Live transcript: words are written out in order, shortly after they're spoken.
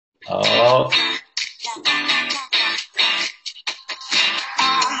Oh,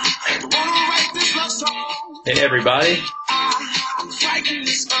 hey everybody. Let's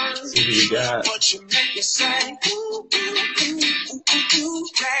see who we got.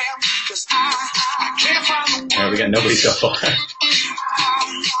 Alright, we got nobody so far.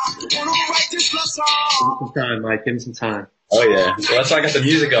 Give some time, Mike. Give him some time. Oh yeah. Well, that's why I got the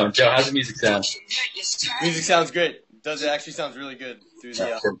music going. Joe, how's the music sound? Music sounds great. It actually sounds really good through the.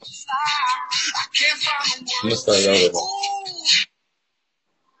 I'm gonna start it over.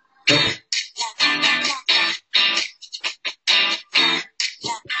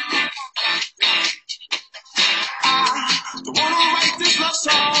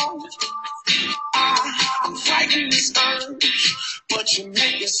 I'm fighting this urge, but you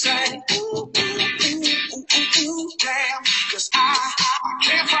make it say, ooh, ooh, ooh, ooh, ooh, ooh, damn, 'cause I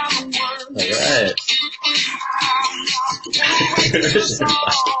can't find the words. All right. Just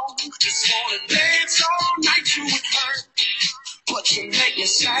wanna dance all night, you would hurt, but you make it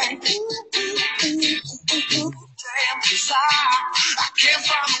say, ooh, ooh, ooh, ooh, ooh, damn, 'cause I can't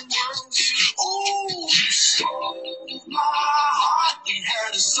find the words. Ooh, you stole my heart, we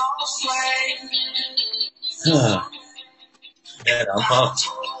had a summer flame. Man, I'm pumped.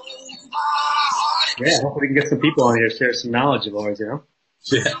 Yeah, hopefully we can get some people on here to share some knowledge of ours, you know?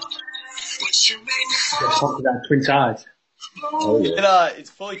 Yeah. Get pumped about Twin Tides. Oh, yeah. It's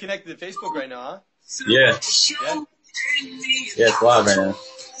fully connected to Facebook right now, huh? Yeah. Yeah. Yeah, it's live right now.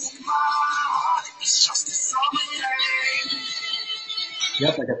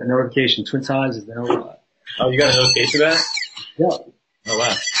 Yep, I got the notification. Twin Tides is now live. Oh, you got a notification for that? Yep. Oh,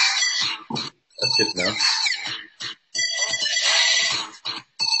 wow. That's good to know.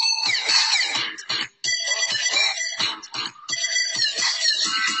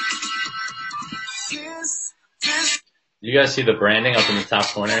 You guys see the branding up in the top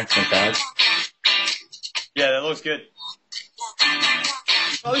corner? Twin Tides? Yeah, that looks good.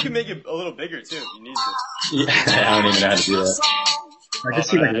 Probably could make it a little bigger too if you need to. Yeah, I don't even know how to do that. I just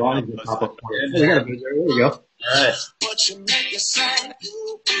see like lines that pop up. Oh, we got a video. There we go. Alright. We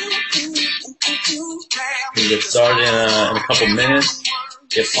can get started in a couple minutes.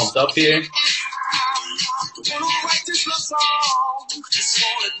 Get pumped up here.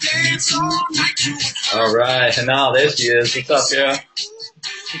 Alright, and now there she is. What's up, girl?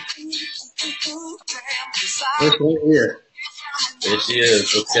 First one here. There she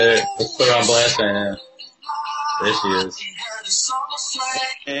is. Let's put her on blast right now. There she is.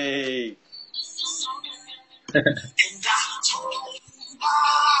 Hey. And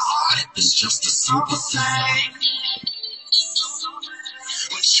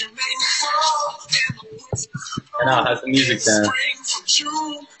now, how's the music sound?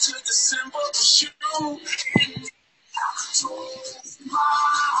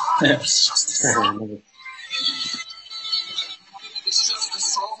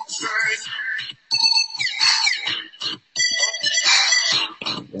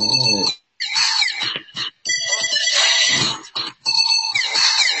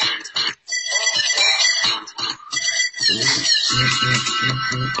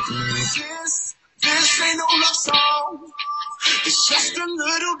 This ain't no love song. It's just a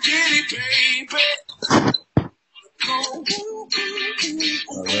little ditty, baby.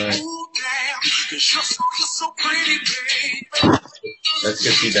 Alright. You're so pretty, baby. That's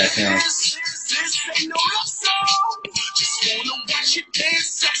good feedback now. This ain't no love song. Just wanna watch you dance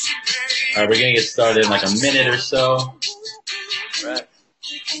sexy, baby. Alright, we're gonna get started in like a minute or so. Right.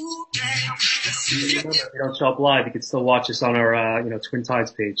 If you don't show up live, you can still watch us on our, Twin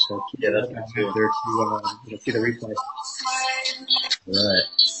Tides page. So keep Yeah, that's that good out too. there to see the replay. Alright.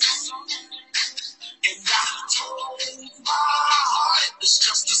 It's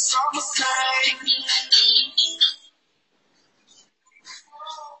just a summer thing.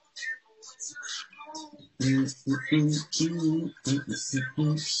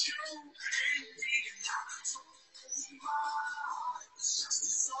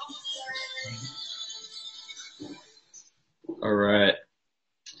 Alright.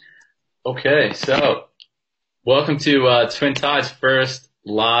 Okay, so welcome to Twin Tides' first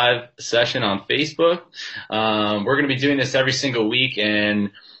live session on Facebook. We're going to be doing this every single week,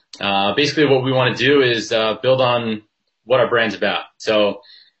 and basically what we want to do is build on what our brand's about. So,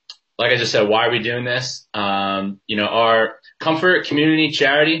 like I just said, why are we doing this? Our comfort, community,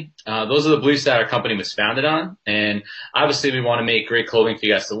 charity, those are the beliefs that our company was founded on. And obviously we want to make great clothing for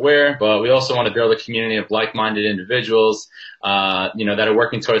you guys to wear, but we also want to build a community of like-minded individuals, that are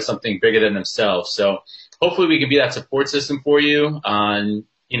working towards something bigger than themselves. So hopefully we can be that support system for you on,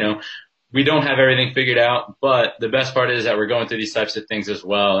 we don't have everything figured out, but the best part is that we're going through these types of things as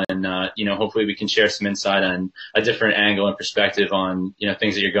well. And, hopefully we can share some insight on a different angle and perspective on,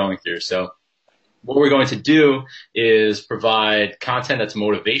 things that you're going through. So what we're going to do is provide content that's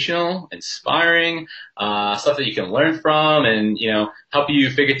motivational, inspiring, stuff that you can learn from and, help you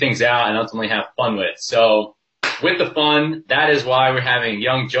figure things out and ultimately have fun with. So with the fun, that is why we're having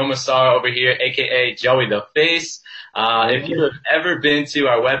young Joe Massaro over here, aka Joey the Face. If you have ever been to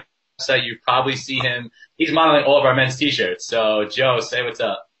our website, you probably see him. He's modeling all of our men's t-shirts. So Joe, say what's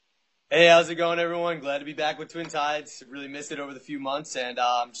up. Hey, how's it going, everyone? Glad to be back with Twin Tides. Really missed it over the few months, and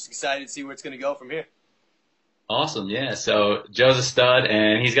I'm just excited to see where it's going to go from here. Awesome, yeah. So Joe's a stud,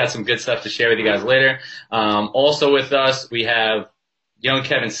 and he's got some good stuff to share with you guys later. Also with us, we have young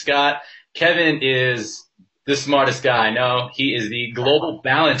Kevin Scott. Kevin is the smartest guy I know. He is the global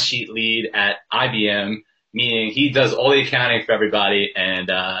balance sheet lead at IBM, meaning he does all the accounting for everybody and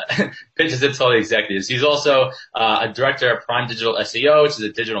pitches it to all the executives. He's also a director at Prime Digital SEO, which is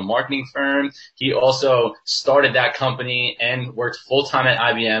a digital marketing firm. He also started that company and worked full-time at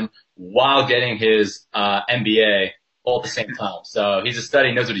IBM while getting his MBA all at the same time. So he's a stud.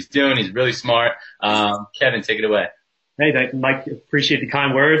 He knows what he's doing. He's really smart. Kevin, take it away. Hey, Mike, appreciate the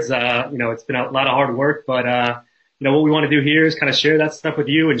kind words. It's been a lot of hard work, but, what we want to do here is kind of share that stuff with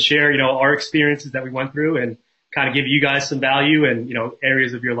you and share, our experiences that we went through and kind of give you guys some value and,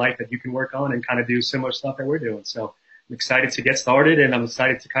 areas of your life that you can work on and kind of do similar stuff that we're doing. So I'm excited to get started and I'm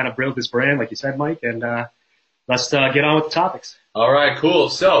excited to kind of build this brand, like you said, Mike, and, let's, get on with the topics. All right, cool.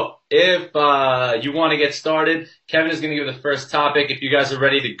 So if you want to get started, Kevin is going to give the first topic. If you guys are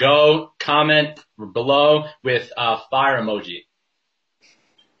ready to go, comment below with fire emoji.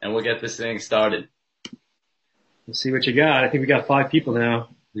 And we'll get this thing started. Let's see what you got. I think we got 5 people now.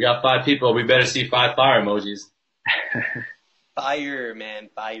 We got 5 people. We better see 5 fire emojis. Fire, man,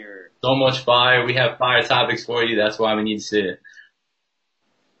 fire. So much fire. We have fire topics for you. That's why we need to see it.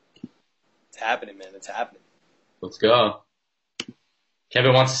 It's happening, man. It's happening. Let's go.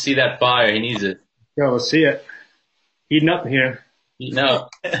 Kevin wants to see that fire. He needs it. Go, let's see it. Heating up here. Heating up.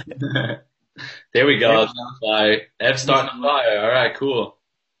 There we go. Fire. F's starting a fire. All right, cool.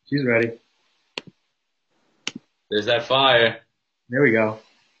 She's ready. There's that fire. There we go.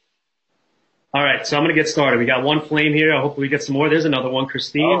 All right, so I'm going to get started. We got 1 flame here. Hopefully we get some more. There's another one,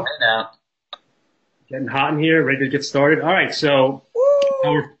 Christine. Oh, hey now. Getting hot in here, ready to get started. All right, so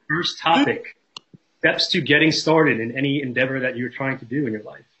our first topic, steps to getting started in any endeavor that you're trying to do in your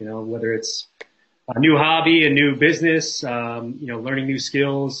life. Whether it's a new hobby, a new business, learning new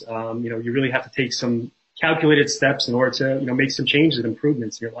skills. You really have to take some calculated steps in order to, make some changes and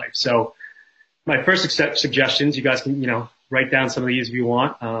improvements in your life. So my first suggestions, you guys can, write down some of these if you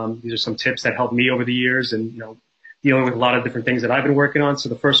want. These are some tips that helped me over the years and, dealing with a lot of different things that I've been working on. So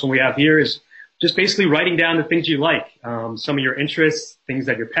the first one we have here is just basically writing down the things you like, some of your interests, things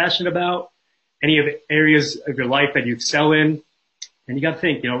that you're passionate about, any of the areas of your life that you excel in. And you got to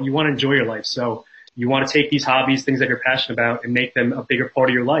think, you want to enjoy your life. So you want to take these hobbies, things that you're passionate about, and make them a bigger part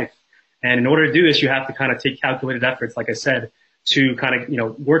of your life. And in order to do this, you have to kind of take calculated efforts, like I said, to kind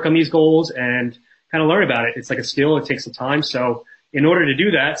of, work on these goals and kind of learn about it. It's like a skill. It takes some time. So in order to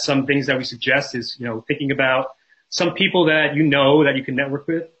do that, some things that we suggest is, thinking about some people that that you can network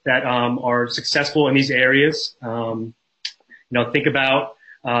with that are successful in these areas. Think about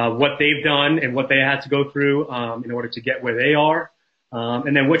what they've done and what they had to go through in order to get where they are.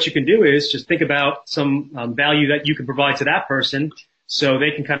 And then what you can do is just think about some value that you can provide to that person so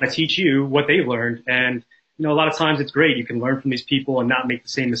they can kind of teach you what they've learned. And, a lot of times it's great. You can learn from these people and not make the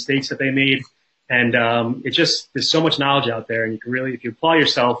same mistakes that they made. And there's so much knowledge out there, and you can really, if you apply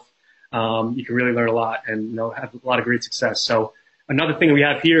yourself, you can really learn a lot and, have a lot of great success. So another thing we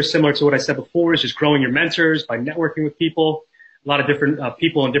have here, similar to what I said before, is just growing your mentors by networking with people. A lot of different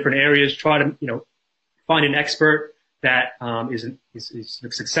people in different areas. Try to, find an expert that is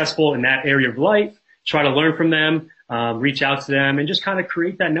successful in that area of life. Try to learn from them, reach out to them, and just kind of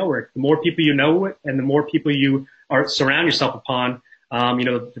create that network. The more people you know and the more people you surround yourself upon,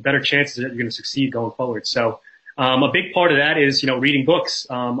 the better chances that you're going to succeed going forward. So a big part of that is, reading books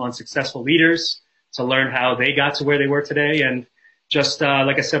on successful leaders to learn how they got to where they were today. And just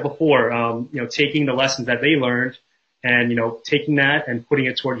like I said before, taking the lessons that they learned and, taking that and putting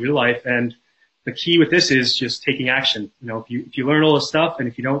it toward your life. And the key with this is just taking action. If you learn all this stuff and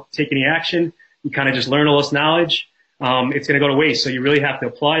if you don't take any action, you kind of just learn all this knowledge, it's going to go to waste. So you really have to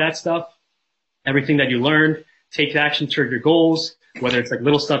apply that stuff, everything that you learned, take action toward your goals, whether it's like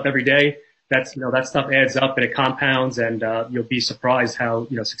little stuff every day. That's, that stuff adds up and it compounds, and you'll be surprised how,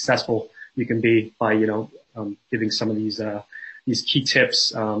 successful you can be by, giving some of these these key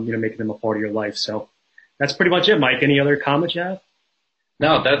tips, making them a part of your life. So that's pretty much it, Mike. Any other comments you have?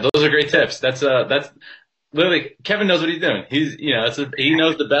 No, those are great tips. That's literally, Kevin knows what he's doing. He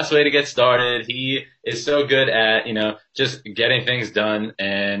knows the best way to get started. He is so good at, just getting things done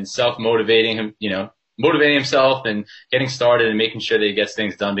and motivating himself and getting started and making sure that he gets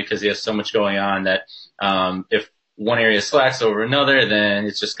things done, because he has so much going on that, if one area slacks over another, then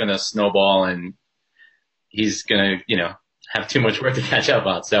it's just going to snowball and he's going to, have too much work to catch up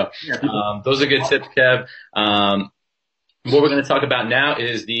on. So, those are good tips, Kev. What we're going to talk about now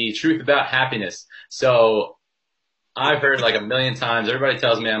is the truth about happiness. So I've heard like a million times, everybody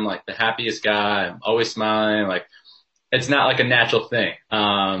tells me I'm like the happiest guy. I'm always smiling. Like, it's not like a natural thing.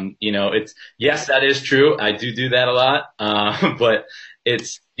 Yes, that is true. I do that a lot. But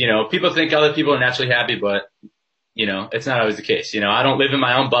it's, people think other people are naturally happy, but it's not always the case. I don't live in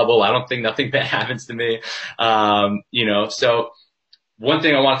my own bubble. I don't think nothing bad happens to me. So one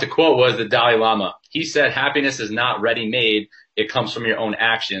thing I wanted to quote was the Dalai Lama. He said, happiness is not ready-made. It comes from your own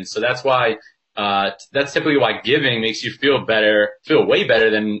actions. So that's why, that's typically why giving makes you feel way better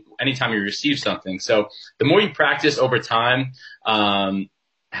than anytime you receive something. So the more you practice over time,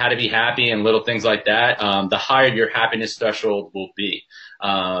 how to be happy and little things like that, the higher your happiness threshold will be.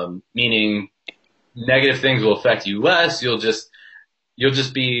 Meaning negative things will affect you less. You'll just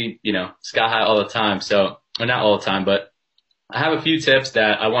be, sky high all the time. So, or not all the time, but I have a few tips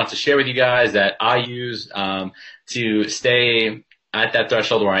that I want to share with you guys that I use to stay at that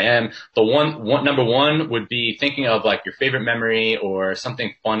threshold where I am. The number one would be thinking of like your favorite memory or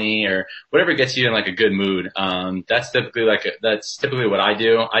something funny or whatever gets you in like a good mood. That's typically what I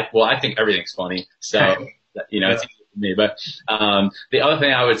do. I think everything's funny, so it's easy for me. But the other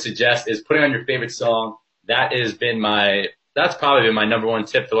thing I would suggest is putting on your favorite song. That's probably been my number one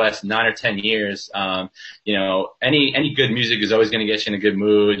tip for the last 9 or 10 years. Any good music is always going to get you in a good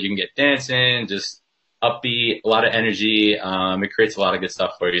mood. You can get dancing, just upbeat, a lot of energy. It creates a lot of good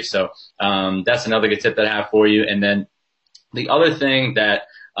stuff for you. So, that's another good tip that I have for you. And then the other thing that,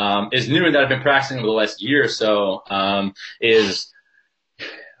 is new that I've been practicing over the last year or so, is,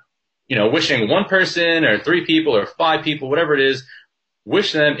 wishing one person or 3 people or 5 people, whatever it is,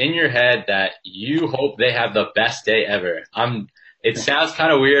 wish them in your head that you hope they have the best day ever. It sounds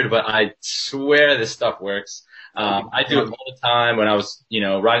kind of weird, but I swear this stuff works. I do it all the time. When I was,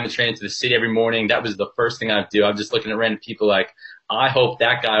 riding the train to the city every morning, that was the first thing I'd do. I'm just looking at random people like, I hope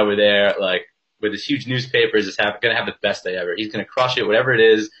that guy over there, like, with his huge newspapers is going to have the best day ever. He's going to crush it, whatever it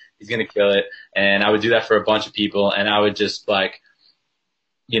is. He's going to kill it. And I would do that for a bunch of people, and I would just like,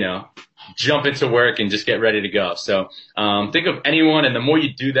 jump into work and just get ready to go. So, think of anyone, and the more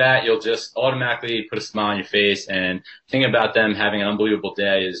you do that, you'll just automatically put a smile on your face, and thinking about them having an unbelievable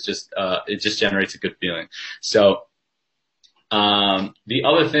day is just, it just generates a good feeling. So, the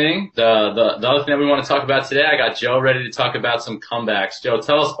other thing that we want to talk about today, I got Joe ready to talk about some comebacks. Joe,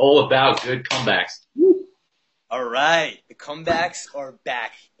 tell us all about good comebacks. All right. The comebacks are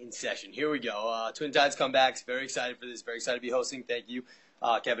back in session. Here we go. Twin Tides comebacks. Very excited for this. Very excited to be hosting. Thank you.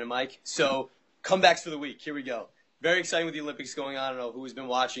 Kevin and Mike. So, comebacks for the week. Here we go. Very exciting with the Olympics going on. I don't know who's been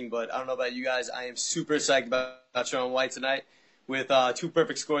watching, but I don't know about you guys. I am super psyched about Shaun White tonight with 2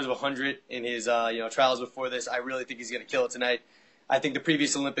 perfect scores of 100 in his trials before this. I really think he's going to kill it tonight. I think the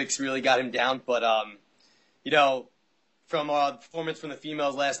previous Olympics really got him down, but from the performance from the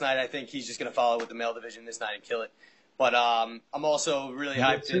females last night, I think he's just going to follow with the male division this night and kill it. But I'm also really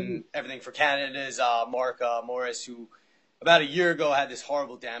hyped in everything for Canada's Mark Morris, who about a year ago had this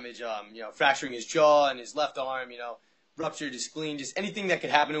horrible damage, fracturing his jaw and his left arm, ruptured his spleen, just anything that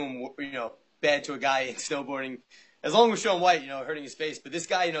could happen to him, bad to a guy in snowboarding. As long as Shaun White, hurting his face. But this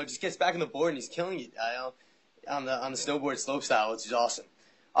guy, just gets back on the board and he's killing it on the snowboard slope style, which is awesome.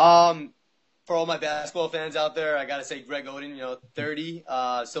 For all my basketball fans out there, I got to say Greg Oden, 30,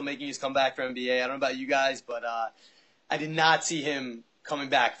 still making his comeback for NBA. I don't know about you guys, but I did not see him coming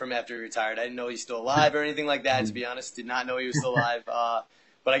back from after he retired. I didn't know he's still alive or anything like that, to be honest. Did not know he was still alive.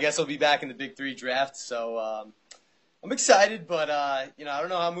 But I guess he'll be back in the Big 3 draft. So I'm excited, but I don't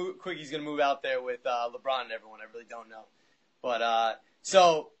know how quick he's going to move out there with LeBron and everyone. I really don't know. But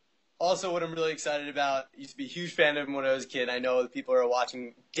so also what I'm really excited about, I used to be a huge fan of him when I was a kid. I know the people who are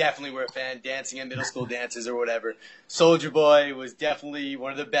watching definitely were a fan, dancing at middle school dances or whatever. Soulja Boy was definitely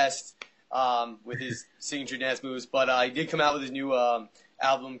one of the best with his signature dance moves. But he did come out with his new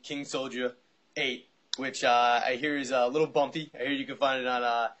album, King Soldier 8, which I hear is a little bumpy. I hear you can find it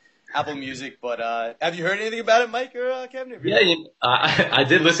on Apple Music. But have you heard anything about it, Mike or Kevin? Yeah, I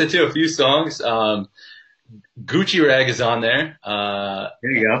did listen to a few songs. Gucci Rag is on there.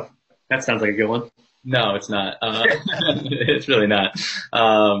 There you go. That sounds like a good one. No, it's not. It's really not.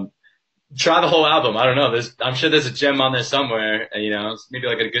 Try the whole album. I don't know. I'm sure there's a gem on there somewhere. You know, maybe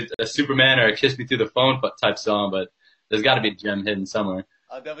like a Superman or a Kiss Me Through the Phone type song, but there's got to be a gem hidden somewhere.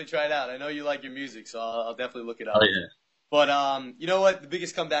 I'll definitely try it out. I know you like your music, so I'll definitely look it up. Oh yeah. But you know what? The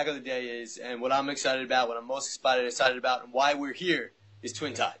biggest comeback of the day is, and what I'm excited about, what I'm most excited about, and why we're here is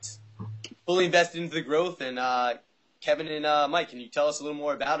Twin Tides. Fully invested into the growth, and Kevin and Mike, can you tell us a little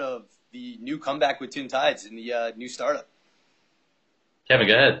more about the new comeback with Twin Tides and the new startup? Kevin,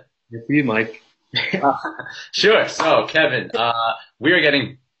 go ahead. Good for you, Mike. Sure. So, Kevin, we are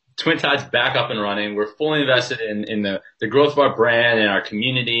getting Twin Tides back up and running. We're fully invested in the growth of our brand and our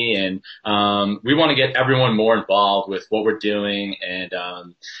community, and we want to get everyone more involved with what we're doing. And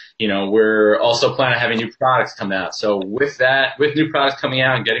you know, we're also planning on having new products come out. So with new products coming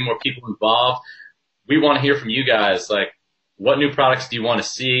out and getting more people involved, we want to hear from you guys. Like, what new products do you want to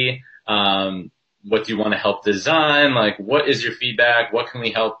see? What do you want to help design? Like, what is your feedback? What can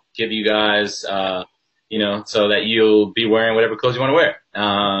we help give you guys, you know, so that you'll be wearing whatever clothes you want to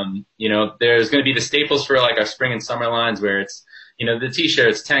wear. You know, there's going to be the staples for like our spring and summer lines where it's, you know, the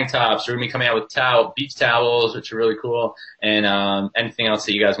t-shirts, tank tops. We're going to be coming out with beach towels, which are really cool, and anything else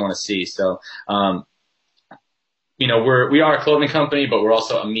that you guys want to see. So, you know, we are a clothing company, but we're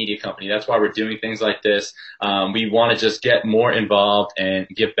also a media company. That's why we're doing things like this. We want to just get more involved and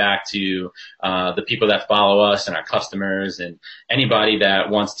give back to the people that follow us and our customers and anybody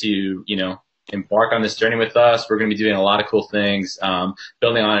that wants to, you know, embark on this journey with us. We're going to be doing a lot of cool things,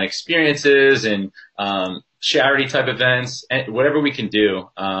 building on experiences and charity type events, and whatever we can do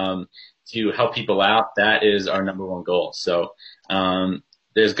to help people out. That is our number one goal. So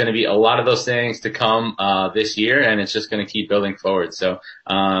there's going to be a lot of those things to come this year, and it's just going to keep building forward. So,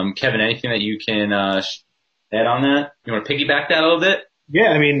 Kevin, anything that you can add on that? You want to piggyback that a little bit? Yeah,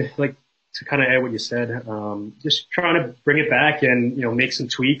 I mean, like, to kind of add what you said, just trying to bring it back and, you know, make some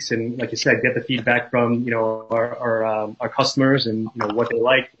tweaks and, like you said, get the feedback from, you know, our customers and, you know, what they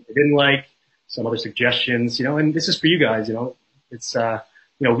liked, what they didn't like, some other suggestions, you know, and this is for you guys, you know, it's, you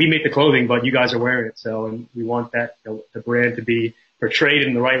know, we make the clothing, but you guys are wearing it. So, and we want that, you know, the brand to be portrayed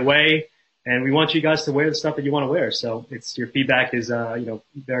in the right way. And we want you guys to wear the stuff that you want to wear. So it's, your feedback is, you know,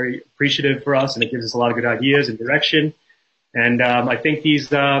 very appreciative for us, and it gives us a lot of good ideas and direction. And I think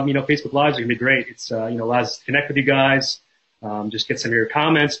these, you know, Facebook Lives are going to be great. It's, you know, allows us to connect with you guys, just get some of your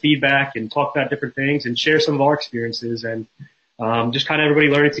comments, feedback, and talk about different things and share some of our experiences and just kind of everybody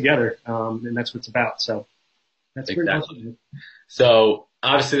learning together. And that's what it's about. So that's pretty much it. So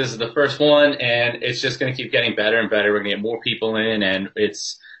obviously this is the first one, and it's just going to keep getting better and better. We're going to get more people in, and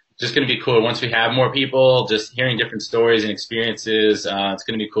it's just going to be cool. Once we have more people, just hearing different stories and experiences, it's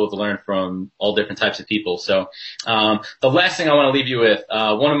going to be cool to learn from all different types of people. So the last thing I want to leave you with,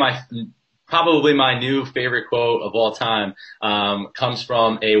 one of probably my new favorite quote of all time, comes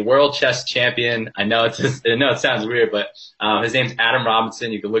from a world chess champion. I know it sounds weird, but his name's Adam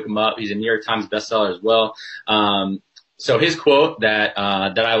Robinson. You can look him up. He's a New York Times bestseller as well. So his quote that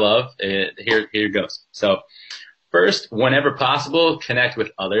I love, here goes. So, first, whenever possible, connect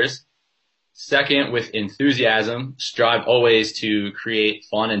with others. Second, with enthusiasm, strive always to create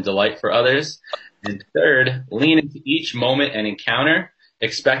fun and delight for others. And third, lean into each moment and encounter,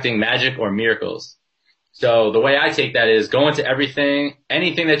 expecting magic or miracles. So the way I take that is go into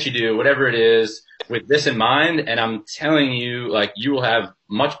anything that you do, whatever it is, with this in mind, and I'm telling you, like, you will have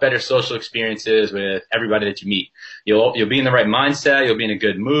much better social experiences with everybody that you meet. You'll be in the right mindset. You'll be in a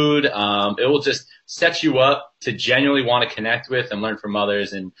good mood. It will just set you up to genuinely want to connect with and learn from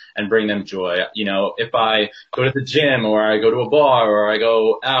others and bring them joy. You know, if I go to the gym or I go to a bar or I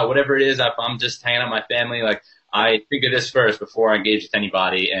go out, whatever it is, if I'm just hanging out with my family, like, I think of this first before I engage with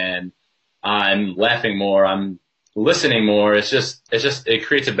anybody, and I'm laughing more. I'm listening more. It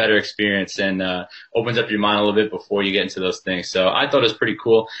creates a better experience and opens up your mind a little bit before you get into those things. So I thought it was pretty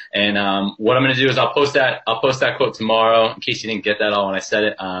cool. And what I'm going to do is I'll post that quote tomorrow, in case you didn't get that all when I said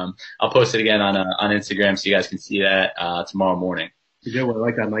it. I'll post it again on Instagram so you guys can see that tomorrow morning. You did well. I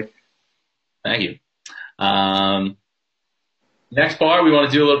like that, Mike. Thank you. Next part, we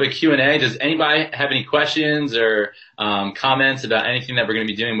want to do a little bit of Q&A. Does anybody have any questions or comments about anything that we're going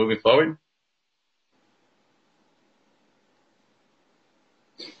to be doing moving forward?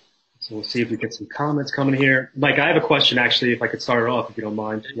 So we'll see if we get some comments coming here. Mike, I have a question, actually, if I could start it off, if you don't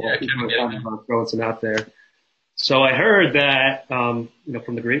mind. Yeah, throwing some out there. So I heard that, you know,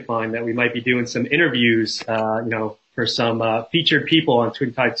 from the grapevine, that we might be doing some interviews, you know, for some featured people on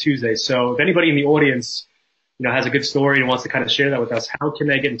Twin Tide Tuesday. So if anybody in the audience, you know, has a good story and wants to kind of share that with us, how can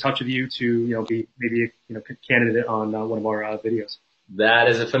they get in touch with you to, you know, be maybe a candidate on one of our videos? That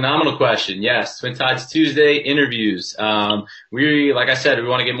is a phenomenal question. Yes, Twin Tides Tuesday interviews. Like I said, we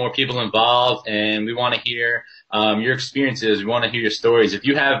want to get more people involved, and we want to hear your experiences. We want to hear your stories. If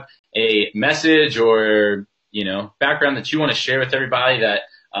you have a message or background that you want to share with everybody that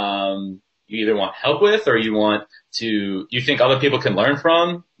you either want help with or you think other people can learn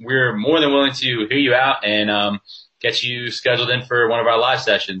from, we're more than willing to hear you out and get you scheduled in for one of our live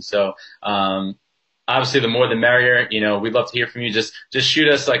sessions. So obviously the more the merrier. We'd love to hear from you. Just shoot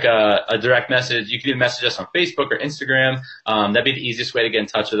us like a direct message. You can either message us on Facebook or Instagram. That'd be the easiest way to get in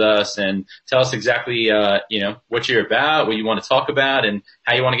touch with us and tell us exactly, what you're about, what you want to talk about, and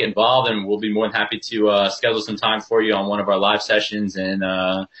how you want to get involved. And we'll be more than happy to schedule some time for you on one of our live sessions and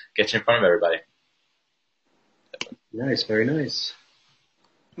get you in front of everybody. Nice, very nice.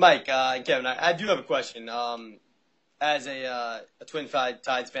 Mike and Kevin, I do have a question. As a Twin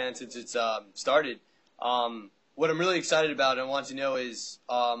Tides fan since it's started, what I'm really excited about and want to know is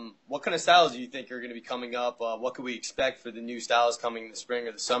what kind of styles do you think are going to be coming up? What could we expect for the new styles coming in the spring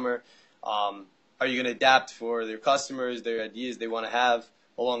or the summer? Are you going to adapt for their customers, their ideas they want to have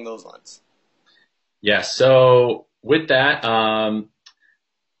along those lines? Yeah, so with that,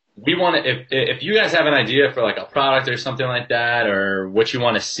 we want to, if you guys have an idea for like a product or something like that or what you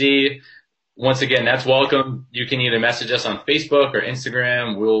want to see, once again, that's welcome. You can either message us on Facebook or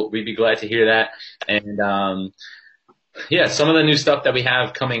Instagram. We'd be glad to hear that. And, some of the new stuff that we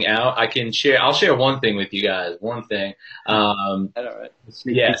have coming out, I'll share one thing with you guys. One thing. All right.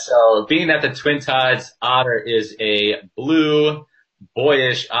 Yeah. So being that the Twin Tides otter is a blue,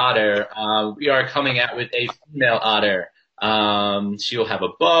 boyish otter, we are coming out with a female otter. She'll have a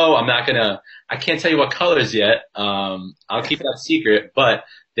bow. I can't tell you what colors yet. I'll keep that secret, but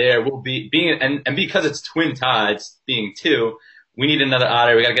there will be and because it's Twin Tides being two, we need another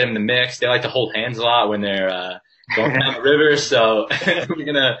otter. We gotta get them in the mix. They like to hold hands a lot when they're, going down the river. So we're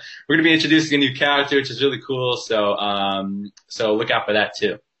gonna be introducing a new character, which is really cool. So look out for that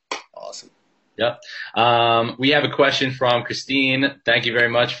too. Awesome. Yep. We have a question from Christine. Thank you very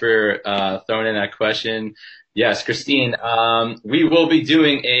much for, throwing in that question. Yes, Christine, we will be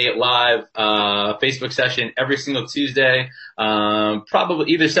doing a live Facebook session every single Tuesday,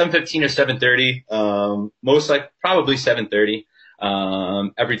 probably either 7:15 or 7:30, most likely probably 7:30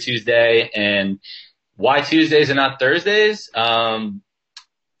 every Tuesday. And why Tuesdays and not Thursdays? It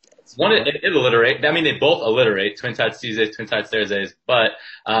alliterate. I mean, they both alliterate, Twin Tides Tuesdays, Twin Tides Thursdays, but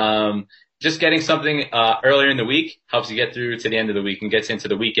just getting something earlier in the week helps you get through to the end of the week and gets into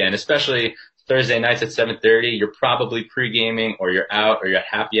the weekend, especially Thursday nights at 7:30. You're probably pre-gaming or you're out or you're at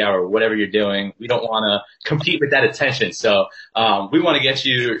happy hour or whatever you're doing. We don't want to compete with that attention. So we want to get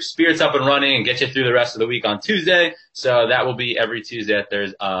your spirits up and running and get you through the rest of the week on Tuesday. So that will be every Tuesday at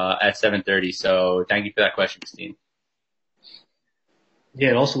 7:30. So thank you for that question, Christine.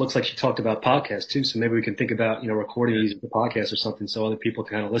 Yeah, it also looks like she talked about podcasts too. So maybe we can think about, recording these as a podcast or something so other people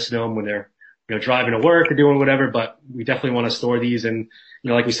can kind of listen to them when they're, driving to work or doing whatever. But we definitely want to store these. And,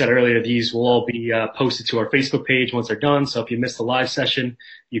 like we said earlier, these will all be posted to our Facebook page once they're done. So if you missed the live session,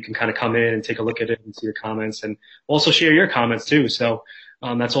 you can kind of come in and take a look at it and see your comments and also share your comments too. So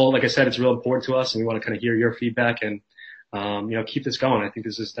that's all. Like I said, it's real important to us and we want to kind of hear your feedback and, keep this going. I think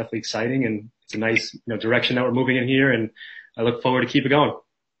this is definitely exciting and it's a nice, direction that we're moving in here. And I look forward to keep it going.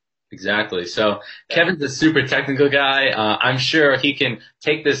 Exactly. So Kevin's a super technical guy. I'm sure he can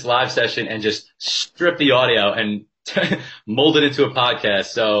take this live session and just strip the audio and mold it into a podcast.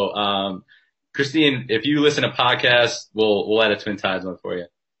 So, Christine, if you listen to podcasts, we'll add a Twin Tides one for you.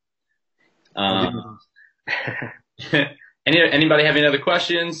 Anybody have any other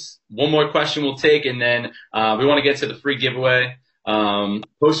questions? One more question we'll take, and then we want to get to the free giveaway.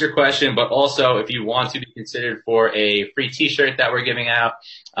 Post your question, but also if you want to be considered for a free t-shirt that we're giving out,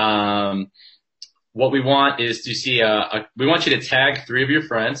 what we want is to see we want you to tag 3 of your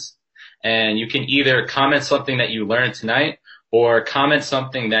friends, and you can either comment something that you learned tonight or comment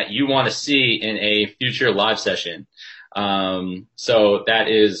something that you want to see in a future live session. So that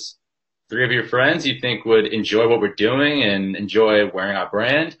is 3 of your friends you think would enjoy what we're doing and enjoy wearing our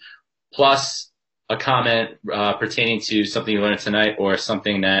brand, plus a comment pertaining to something you learned tonight or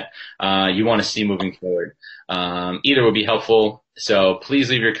something that you want to see moving forward. Either would be helpful. So please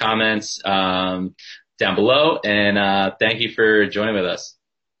leave your comments down below, and thank you for joining with us.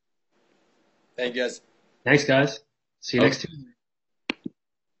 Thank you, guys. Thanks, guys. See you next Tuesday.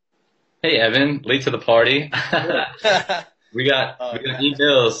 Hey, Evan, late to the party. we got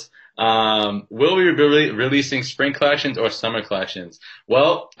emails. Will we be releasing spring collections or summer collections?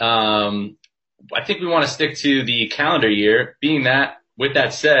 Well, I think we want to stick to the calendar year. Being that, with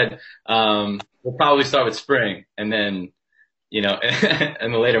that said, we'll probably start with spring and then you know,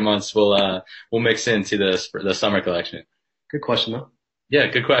 in the later months, we'll mix into the summer collection. Good question, though. Yeah,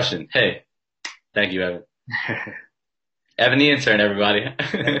 good question. Hey, thank you, Evan. Evan the intern, everybody.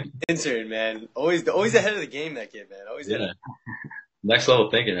 Intern, man. Always ahead of the game, that kid, man. Always ahead. Next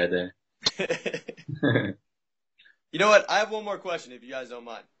level thinking right there. You know what? I have one more question, if you guys don't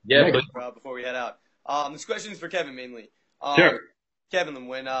mind. Yeah, please. Before we head out. This question is for Kevin mainly. Sure. Kevin,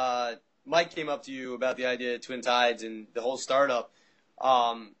 when Mike came up to you about the idea of Twin Tides and the whole startup,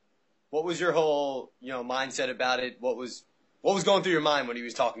 what was your whole mindset about it? What was going through your mind when he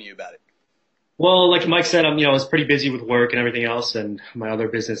was talking to you about it? Well, like Mike said, I was pretty busy with work and everything else, and my other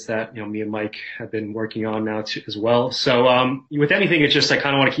business that me and Mike have been working on now too, as well. So with anything, it's just I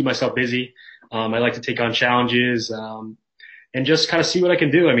kind of want to keep myself busy. I like to take on challenges and just kind of see what I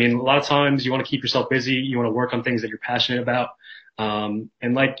can do. I mean, a lot of times you want to keep yourself busy. You want to work on things that you're passionate about. And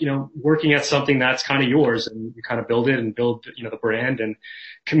like, working at something that's kind of yours, and you kind of build it and build, the brand and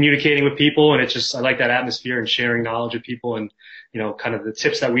communicating with people. And it's just, I like that atmosphere and sharing knowledge with people and, kind of the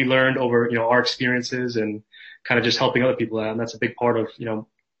tips that we learned over, our experiences and kind of just helping other people out. And that's a big part of,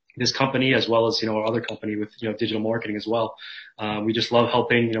 this company as well as, our other company with, digital marketing as well. We just love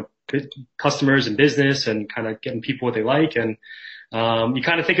helping, customers and business and kind of getting people what they like. And, you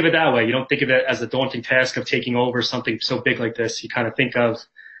kind of think of it that way. You don't think of it as a daunting task of taking over something so big like this. You kind of think of,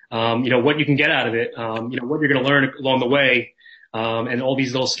 what you can get out of it, what you're going to learn along the way, and all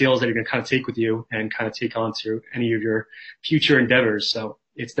these little skills that you're going to kind of take with you and kind of take on to any of your future endeavors. So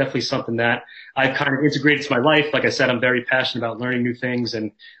it's definitely something that I've kind of integrated to my life. Like I said, I'm very passionate about learning new things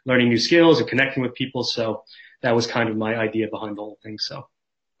and learning new skills and connecting with people. So that was kind of my idea behind the whole thing. So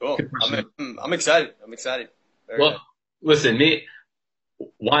cool. I'm excited. Well, listen,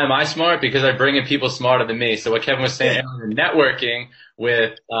 why am I smart? Because I bring in people smarter than me. So what Kevin was saying, networking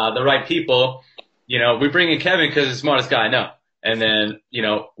with the right people, we bring in Kevin because he's the smartest guy I know. And then,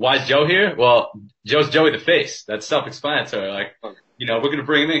 why is Joe here? Well, Joe's Joey the face. That's self-explanatory. Like, we're going to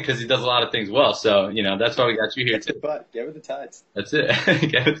bring him in because he does a lot of things well. So, that's why we got you here too. Get with the tides. That's it.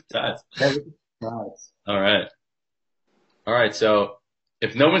 Get with the tides. All right. So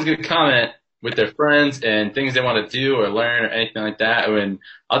if no one's going to comment with their friends and things they want to do or learn or anything like that,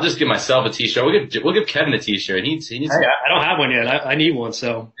 I'll just give myself a t-shirt. We'll give Kevin a t-shirt. He needs. Hey, I don't have one yet. I need one.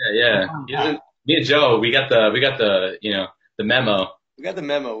 So yeah. Me and Joe, we got the the memo. We got the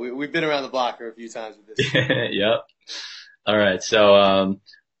memo. We've been around the block a few times with this. Yep. All right. So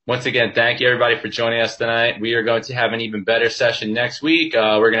once again, thank you everybody for joining us tonight. We are going to have an even better session next week.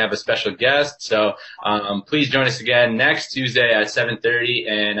 We're going to have a special guest. So please join us again next Tuesday at 7:30,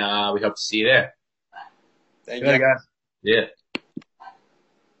 and we hope to see you there. Thank you, guys. Yeah.